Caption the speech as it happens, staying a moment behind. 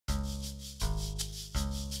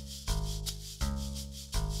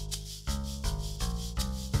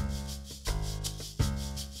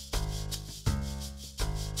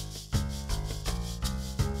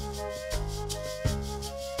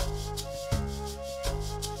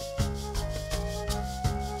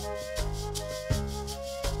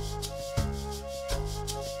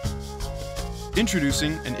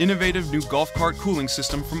Introducing an innovative new golf cart cooling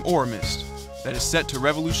system from AuraMIST that is set to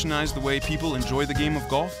revolutionize the way people enjoy the game of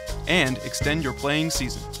golf and extend your playing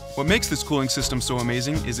season. What makes this cooling system so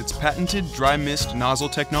amazing is its patented dry mist nozzle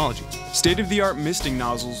technology. State-of-the-art misting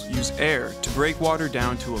nozzles use air to break water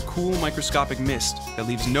down to a cool microscopic mist that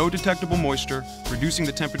leaves no detectable moisture, reducing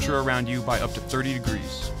the temperature around you by up to 30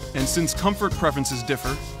 degrees. And since comfort preferences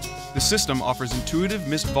differ, the system offers intuitive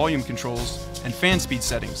mist volume controls and fan speed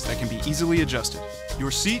settings that can be easily adjusted.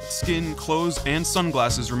 Your seat, skin, clothes, and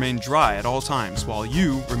sunglasses remain dry at all times, while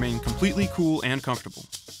you remain completely cool and comfortable.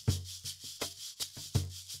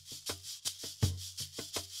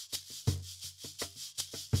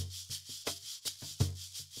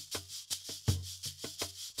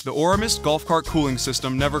 The AuraMIST golf cart cooling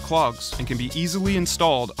system never clogs and can be easily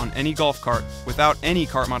installed on any golf cart without any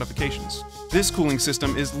cart modifications. This cooling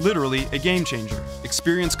system is literally a game changer.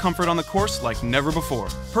 Experience comfort on the course like never before.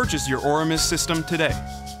 Purchase your AuraMIST system today.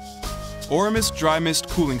 AuraMIST Dry Mist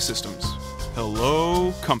Cooling Systems.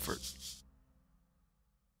 Hello, comfort.